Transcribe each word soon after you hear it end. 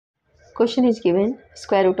Question is given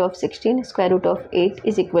square root of 16 square root of 8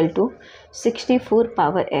 is equal to 64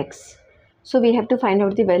 power x. So we have to find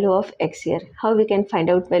out the value of x here. How we can find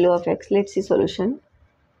out value of x? Let's see solution.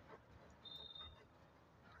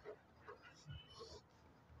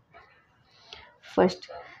 First,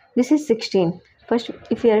 this is 16. First,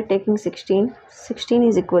 if we are taking 16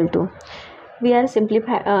 is equal to, we are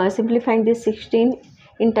simplifying this 16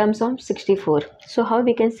 in terms of 64. So how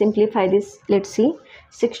we can simplify this? Let's see.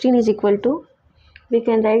 16 is equal to, we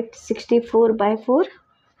can write 64 by 4,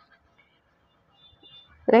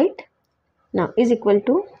 right? Now is equal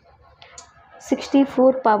to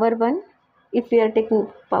 64 power 1. If we are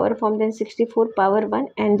taking power form, then 64 power 1,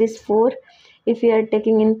 and this 4 if we are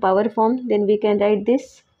taking in power form, then we can write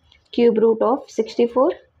this cube root of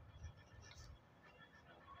 64,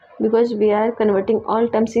 because we are converting all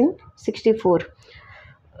terms in 64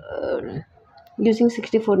 using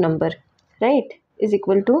 64 number, right? Is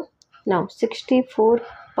equal to, now 64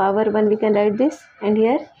 power 1 we can write this, and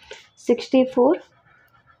here 64,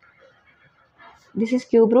 this is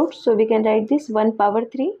cube root, so we can write this 1 power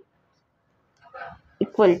 3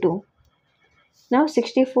 equal to, now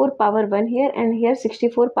 64 power 1 here, and here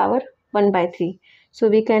 64 power 1 by 3. So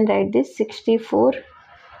we can write this 64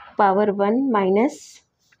 power 1 minus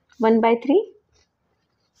 1 by 3.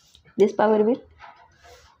 This power will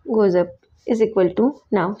goes up, is equal to,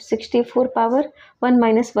 now 64 power 1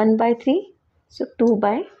 minus 1 by 3. So 2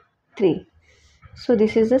 by 3. So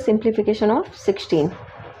this is the simplification of 16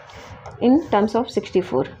 in terms of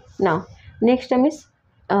 64. Now next term is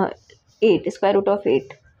 8, square root of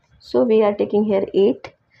 8. So we are taking here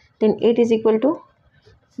 8, then 8 is equal to,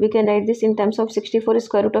 we can write this in terms of 64,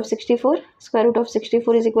 square root of 64. Square root of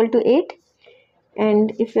 64 is equal to 8,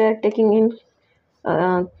 and if we are taking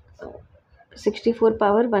in 64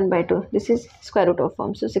 power 1 by 2, this is square root of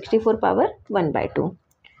form, so 64 power 1 by 2,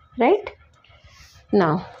 right?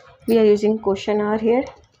 Now we are using quotient R here.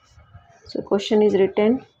 So quotient is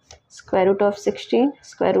written square root of 16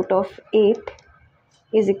 square root of 8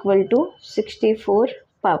 is equal to 64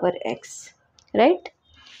 power x, right?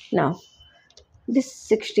 Now this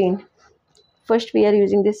 16, first we are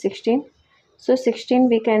using this 16, so 16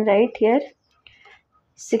 we can write here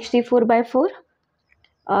 64 by 4,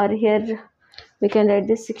 or here we can write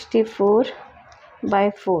this 64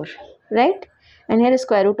 by 4, right? And here is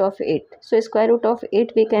square root of 8, so square root of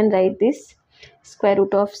 8 we can write this square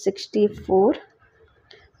root of 64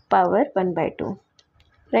 power 1 by 2,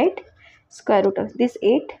 right? Square root of this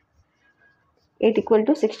 8 equal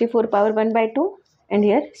to 64 power 1 by 2, and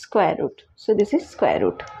here square root, so this is square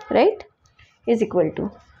root, right? Is equal to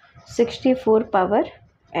 64 power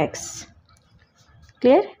x.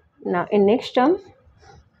 Clear? Now in next term,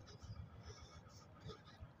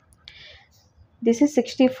 this is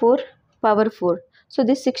 64 power 4, so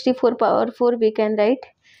this 64 power 4 we can write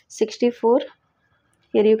 64,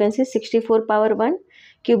 here you can see 64 power 1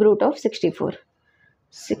 cube root of 64,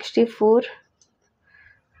 64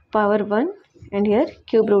 power 1, and here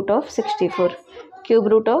cube root of 64, cube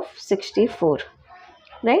root of 64,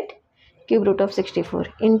 right? Cube root of 64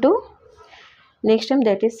 into next term,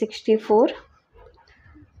 that is 64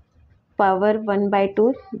 power 1 by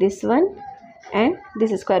 2, this one, and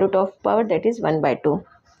this is square root of power, that is 1 by 2,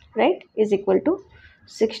 right? Is equal to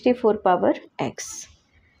 64 power x.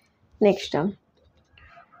 Next term,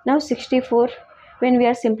 now 64, when we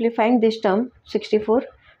are simplifying this term 64,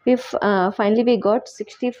 we finally we got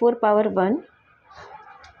 64 power 1.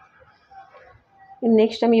 In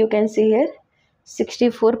next term you can see here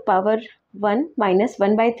 64 power 1 minus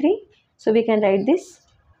 1 by 3, so we can write this,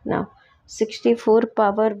 now 64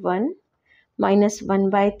 power 1 minus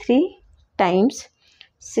 1 by 3 times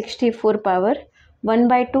 64 power 1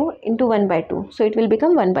 by 2 into 1 by 2, so it will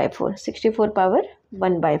become 1 by 4, 64 power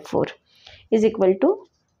 1 by 4 is equal to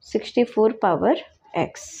 64 power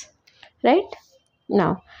x, right?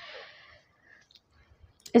 Now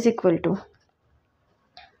is equal to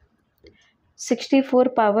 64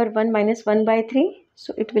 power 1 minus 1 by 3,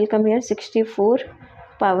 so it will come here 64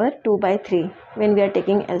 power 2 by 3 when we are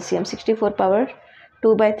taking LCM, 64 power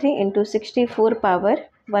 2 by 3 into 64 power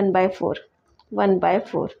 1 by 4, 1 by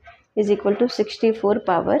 4 is equal to 64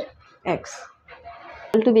 power x.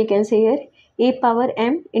 So we can say here a power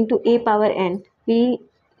m into a power n. We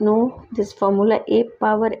know this formula, a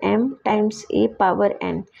power m times a power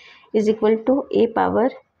n is equal to a power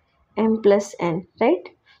m plus n, right?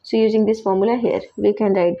 So using this formula here, we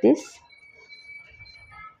can write this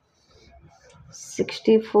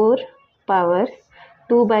 64 power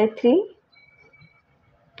 2 by 3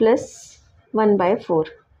 plus 1 by 4,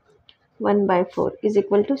 1 by 4 is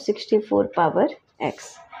equal to 64 power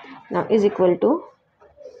x. Now is equal to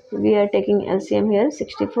we are taking LCM here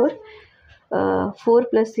 64. 4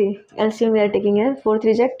 plus 3 LCM we are taking here 4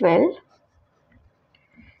 3 is 12.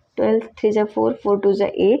 12 3 is 4, 4 2 is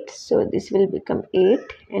 8, so this will become 8,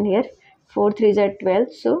 and here 4 3 is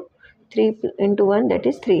 12, so 3 into 1, that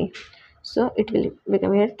is 3, so it will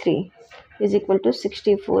become here 3 is equal to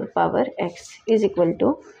 64 power x is equal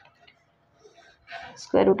to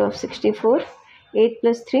square root of 64. 8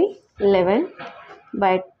 plus 3 11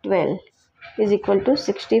 by 12 is equal to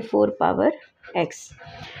 64 power x.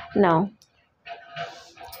 Now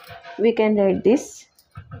we can write this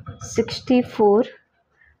 64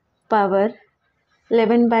 power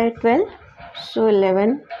 11 by 12, so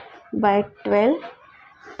 11 by 12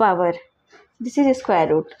 power, this is a square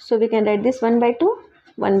root, so we can write this 1 by 2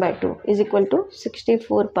 is equal to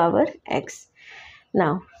 64 power x.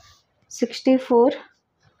 Now 64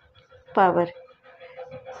 power,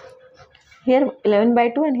 here 11 by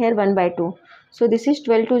 2 and here 1 by 2, so this is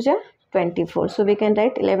 12 to the 24, so we can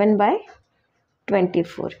write 11 by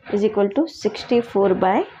 24 is equal to 64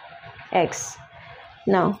 by x.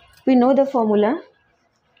 Now we know the formula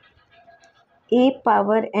a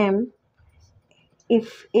power m,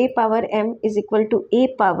 if a power m is equal to a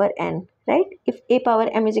power n, right? If a power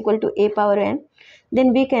m is equal to a power n,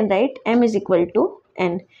 then we can write m is equal to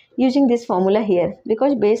n using this formula here,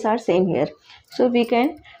 because base are same here, so we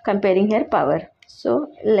can comparing here power. So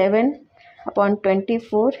 11 upon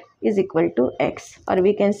 24 is equal to x, or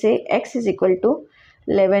we can say x is equal to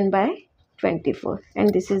 11 by 24,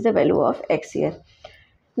 and this is the value of x here.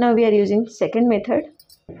 Now we are using second method.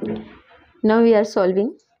 Now we are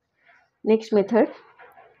solving next method.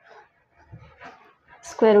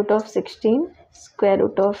 Square root of 16 square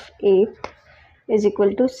root of 8 is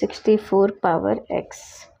equal to 64 power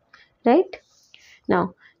x, right?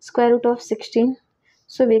 Now square root of 16,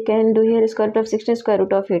 so we can do here square root of 16 square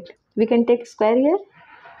root of 8. We can take square here,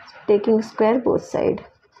 taking square both side,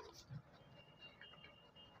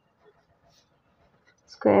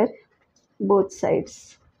 square both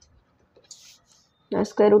sides. Now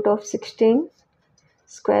square root of 16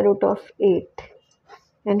 square root of 8,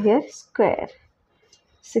 and here square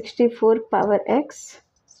 64 power x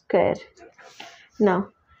square. Now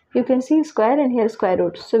you can see square and here square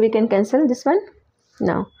root, so we can cancel this one.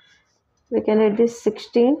 Now we can write this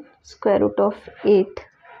 16 square root of 8,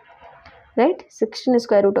 right? 16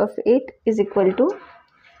 square root of 8 is equal to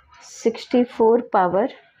 64 power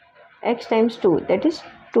x times 2, that is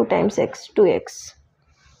 2 times x, 2x.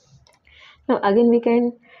 Now again we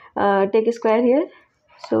can take a square here,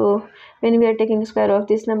 so when we are taking square of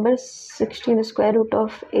this number, 16 square root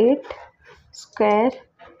of 8 square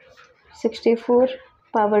 64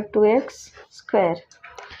 power 2x square.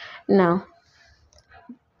 Now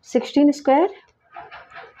 16 square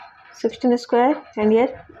and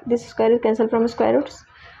here this square is cancelled from square roots,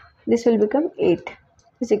 this will become 8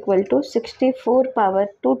 is equal to 64 power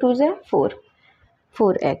 2 to the 4,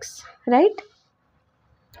 4x, right?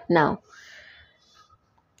 Now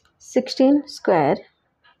 16 square,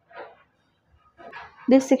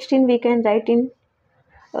 this 16 we can write in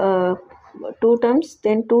 2 terms,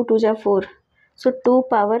 then 2 to the 4, so 2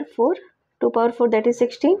 power 4 that is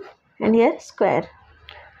 16, and here square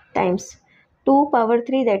times 2 power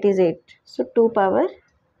 3 that is 8, so 2 power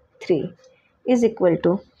 3 is equal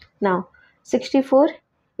to, now 64,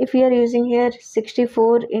 if we are using here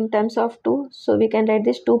 64 in terms of 2, so we can write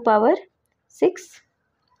this 2 power 6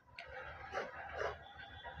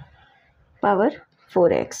 power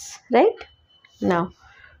 4x, right? Now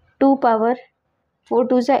 2 power 4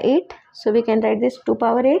 to the 8, so we can write this 2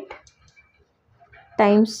 power 8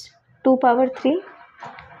 times 2 power 3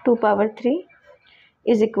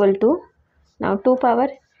 is equal to, now 2 power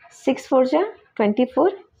 6 for the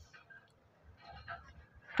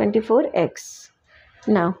 24x.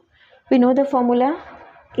 Now we know the formula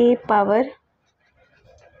a power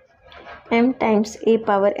m times a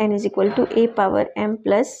power n is equal to a power m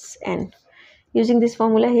plus n. Using this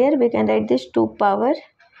formula here, we can write this 2 power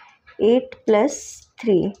 8 plus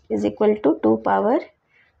 3 is equal to 2 power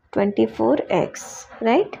 24x,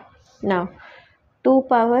 right? Now 2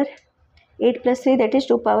 power 8 plus 3, that is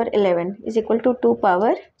 2 power 11 is equal to 2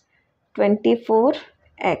 power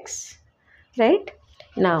 24x, right?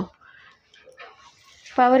 Now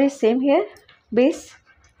power is same here, base,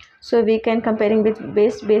 so we can comparing with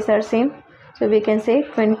base are same, so we can say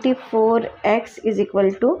 24x is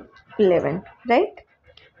equal to 11, right?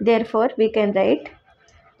 Therefore we can write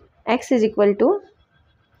x is equal to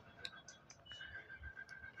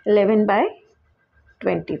 11 by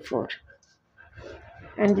 24,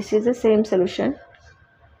 and this is the same solution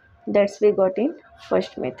that's we got in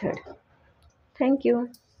first method. Thank you.